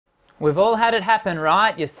We've all had it happen,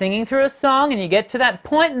 right? You're singing through a song and you get to that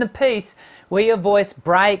point in the piece where your voice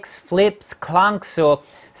breaks, flips, clunks, or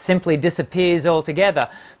simply disappears altogether.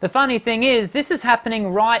 The funny thing is, this is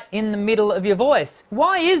happening right in the middle of your voice.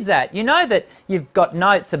 Why is that? You know that you've got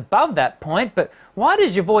notes above that point, but why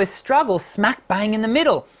does your voice struggle smack bang in the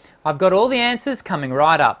middle? I've got all the answers coming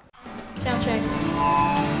right up. Sound check.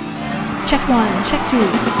 Check 1, check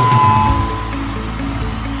 2.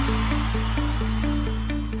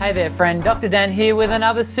 Hey there friend, Dr. Dan here with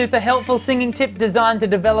another super helpful singing tip designed to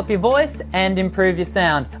develop your voice and improve your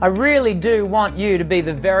sound. I really do want you to be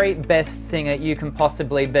the very best singer you can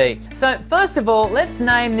possibly be. So first of all, let's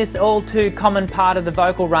name this all too common part of the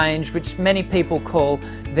vocal range which many people call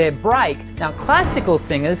their break. Now classical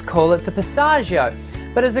singers call it the passaggio.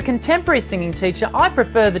 But as a contemporary singing teacher, I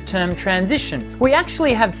prefer the term transition. We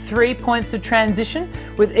actually have 3 points of transition,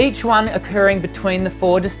 with each one occurring between the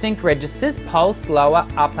 4 distinct registers: pulse, lower,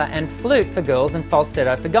 upper and flute for girls and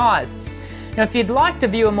falsetto for guys. Now if you'd like to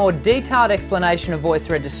view a more detailed explanation of voice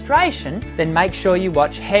registration, then make sure you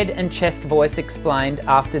watch Head and Chest Voice Explained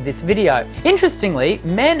after this video. Interestingly,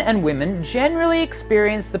 men and women generally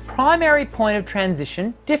experience the primary point of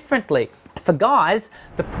transition differently. For guys,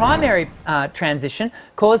 the primary transition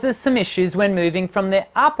causes some issues when moving from their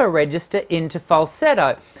upper register into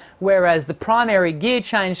falsetto, whereas the primary gear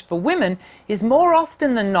change for women is more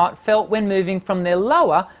often than not felt when moving from their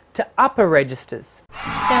lower to upper registers.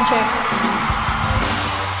 Sound check.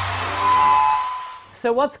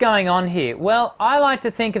 So what's going on here? Well, I like to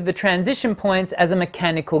think of the transition points as a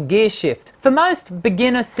mechanical gear shift. For most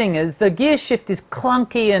beginner singers, the gear shift is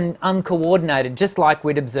clunky and uncoordinated, just like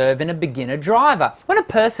we'd observe in a beginner driver. When a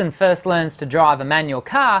person first learns to drive a manual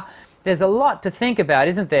car, there's a lot to think about,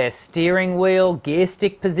 isn't there? Steering wheel, gear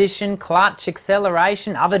stick position, clutch,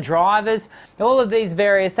 acceleration, other drivers. All of these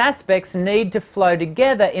various aspects need to flow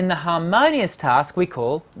together in the harmonious task we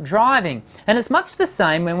call driving. And it's much the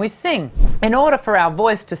same when we sing. In order for our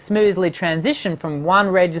voice to smoothly transition from one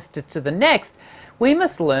register to the next, we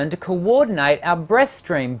must learn to coordinate our breath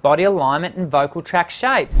stream, body alignment and vocal tract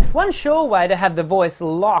shapes. One sure way to have the voice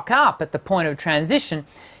lock up at the point of transition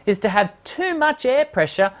is to have too much air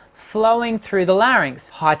pressure flowing through the larynx.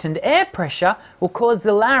 Heightened air pressure will cause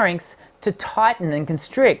the larynx to tighten and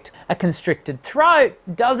constrict. A constricted throat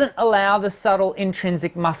doesn't allow the subtle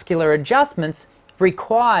intrinsic muscular adjustments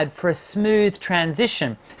required for a smooth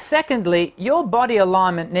transition. Secondly, your body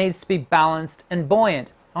alignment needs to be balanced and buoyant.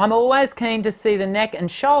 I'm always keen to see the neck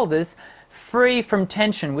and shoulders free from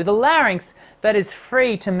tension, with a larynx that is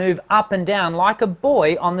free to move up and down like a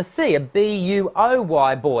buoy on the sea, a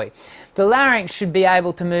B-U-O-Y buoy. The larynx should be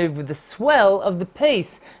able to move with the swell of the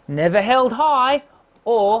piece, never held high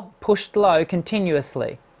or pushed low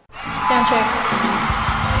continuously. Sound check.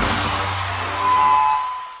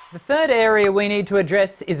 The third area we need to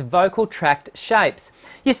address is vocal tract shapes.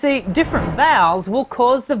 You see, different vowels will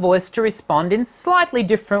cause the voice to respond in slightly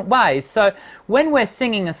different ways. So when we're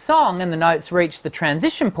singing a song and the notes reach the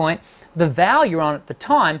transition point, the vowel you're on at the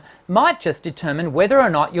time might just determine whether or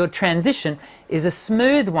not your transition is a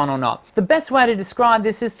smooth one or not. The best way to describe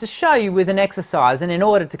this is to show you with an exercise, and in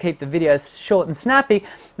order to keep the video short and snappy,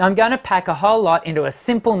 I'm going to pack a whole lot into a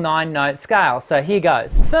simple 9-note scale. So here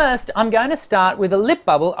goes. First, I'm going to start with a lip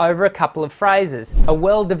bubble over a couple of phrases. A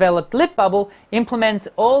well-developed lip bubble implements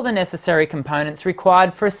all the necessary components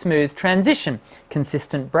required for a smooth transition: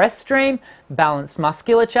 consistent breath stream, balanced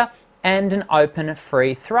musculature, and an open,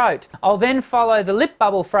 free throat. I'll then follow the lip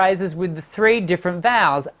bubble phrases with the 3 different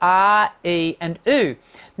vowels, R, E and U.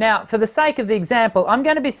 Now, for the sake of the example, I'm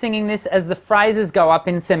going to be singing this as the phrases go up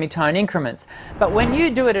in semitone increments. But when you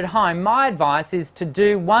do it at home, my advice is to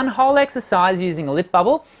do one whole exercise using a lip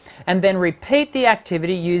bubble and then repeat the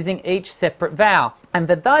activity using each separate vowel. And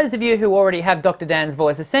for those of you who already have Dr. Dan's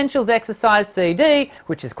Voice Essentials exercise CD,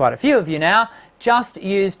 which is quite a few of you now, just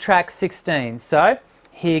use track 16. So,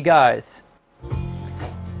 here goes.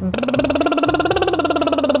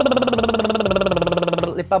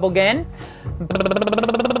 Lip bubble again.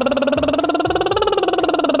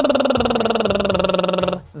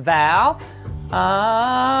 Vowel.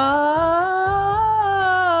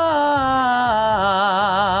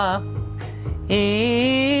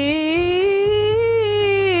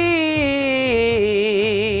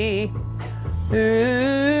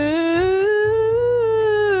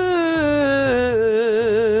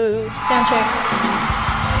 Sound check.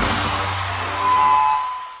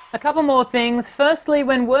 A couple more things. Firstly,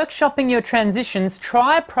 when workshopping your transitions,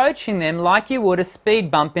 try approaching them like you would a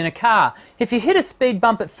speed bump in a car. If you hit a speed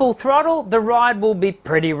bump at full throttle, the ride will be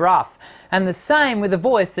pretty rough. And the same with a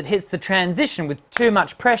voice that hits the transition with too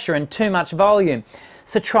much pressure and too much volume.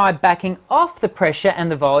 so try backing off the pressure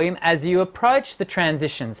and the volume as you approach the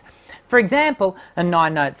transitions. For example, a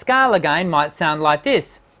 9-note scale again might sound like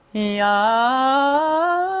this.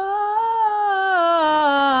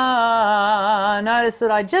 Notice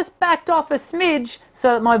that I just backed off a smidge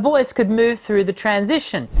so that my voice could move through the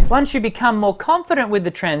transition. Once you become more confident with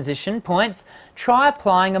the transition points, try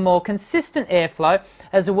applying a more consistent airflow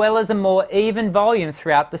as well as a more even volume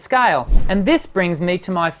throughout the scale. And this brings me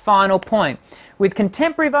to my final point. With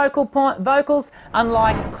contemporary vocals,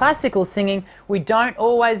 unlike classical singing, we don't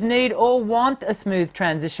always need or want a smooth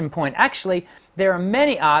transition point. Actually, there are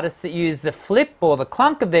many artists that use the flip or the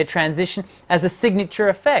clunk of their transition as a signature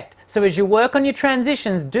effect. So as you work on your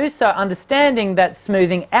transitions, do so understanding that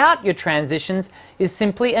smoothing out your transitions is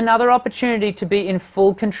simply another opportunity to be in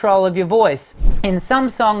full control of your voice. In some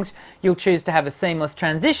songs, you'll choose to have a seamless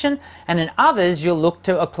transition, and in others, you'll look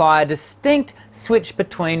to apply a distinct switch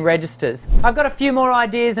between registers. I've got a few more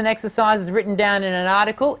ideas and exercises written down in an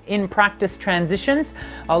article, In Practice Transitions.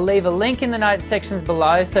 I'll leave a link in the notes sections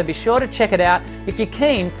below, so be sure to check it out if you're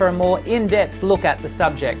keen for a more in-depth look at the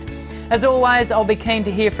subject. As always, I'll be keen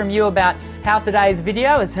to hear from you about how today's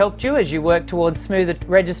video has helped you as you work towards smoother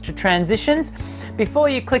register transitions. Before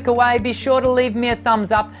you click away, be sure to leave me a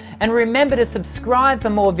thumbs up and remember to subscribe for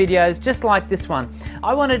more videos just like this one.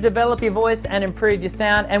 I want to develop your voice and improve your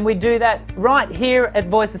sound, and we do that right here at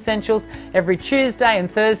Voice Essentials every Tuesday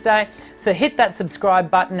and Thursday. So hit that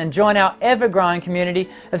subscribe button and join our ever-growing community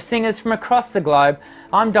of singers from across the globe.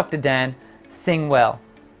 I'm Dr. Dan. Sing well.